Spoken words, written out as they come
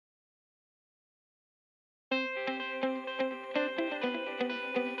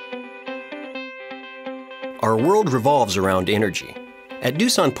Our world revolves around energy. At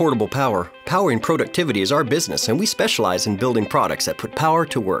DOOSAN Portable Power, powering productivity is our business, and we specialize in building products that put power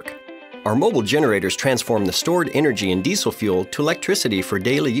to work. Our mobile generators transform the stored energy in diesel fuel to electricity for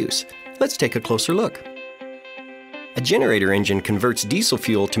daily use. Let's take a closer look. A generator engine converts diesel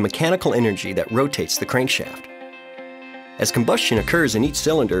fuel to mechanical energy that rotates the crankshaft. As combustion occurs in each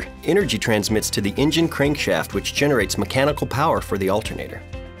cylinder, energy transmits to the engine crankshaft, which generates mechanical power for the alternator.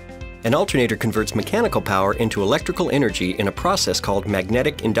 An alternator converts mechanical power into electrical energy in a process called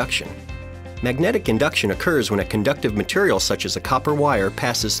magnetic induction. Magnetic induction occurs when a conductive material such as a copper wire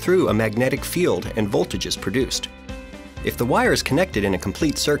passes through a magnetic field and voltage is produced. If the wire is connected in a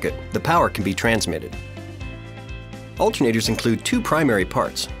complete circuit, the power can be transmitted. Alternators include two primary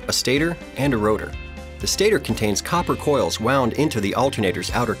parts, a stator and a rotor. The stator contains copper coils wound into the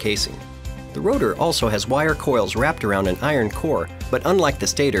alternator's outer casing. The rotor also has wire coils wrapped around an iron core, but unlike the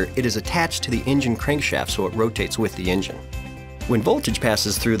stator, it is attached to the engine crankshaft so it rotates with the engine. When voltage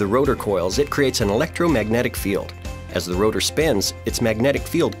passes through the rotor coils, it creates an electromagnetic field. As the rotor spins, its magnetic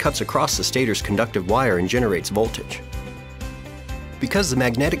field cuts across the stator's conductive wire and generates voltage. Because the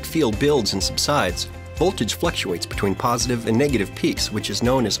magnetic field builds and subsides, voltage fluctuates between positive and negative peaks, which is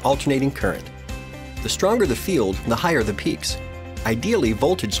known as alternating current. The stronger the field, the higher the peaks. Ideally,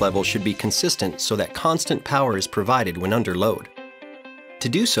 voltage levels should be consistent so that constant power is provided when under load. To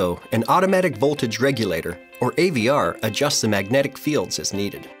do so, an automatic voltage regulator, or AVR, adjusts the magnetic fields as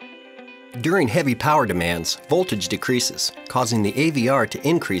needed. During heavy power demands, voltage decreases, causing the AVR to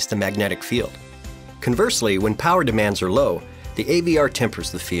increase the magnetic field. Conversely, when power demands are low, the AVR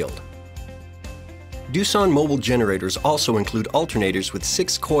tempers the field. DOOSAN mobile generators also include alternators with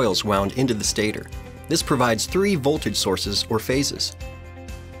 6 coils wound into the stator. This provides 3 voltage sources or phases.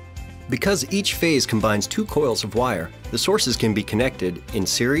 Because each phase combines 2 coils of wire, the sources can be connected in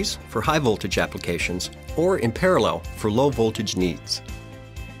series for high voltage applications or in parallel for low voltage needs.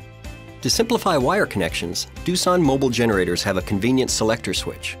 To simplify wire connections, DOOSAN mobile generators have a convenient selector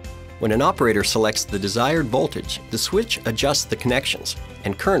switch. When an operator selects the desired voltage, the switch adjusts the connections,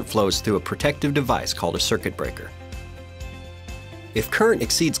 and current flows through a protective device called a circuit breaker. If current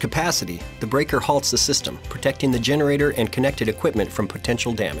exceeds capacity, the breaker halts the system, protecting the generator and connected equipment from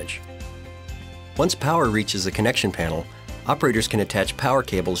potential damage. Once power reaches the connection panel, operators can attach power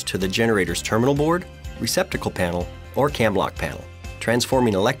cables to the generator's terminal board, receptacle panel, or cam lock panel,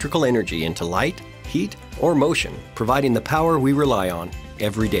 transforming electrical energy into light, heat, or motion, providing the power we rely on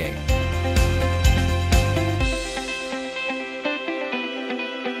every day.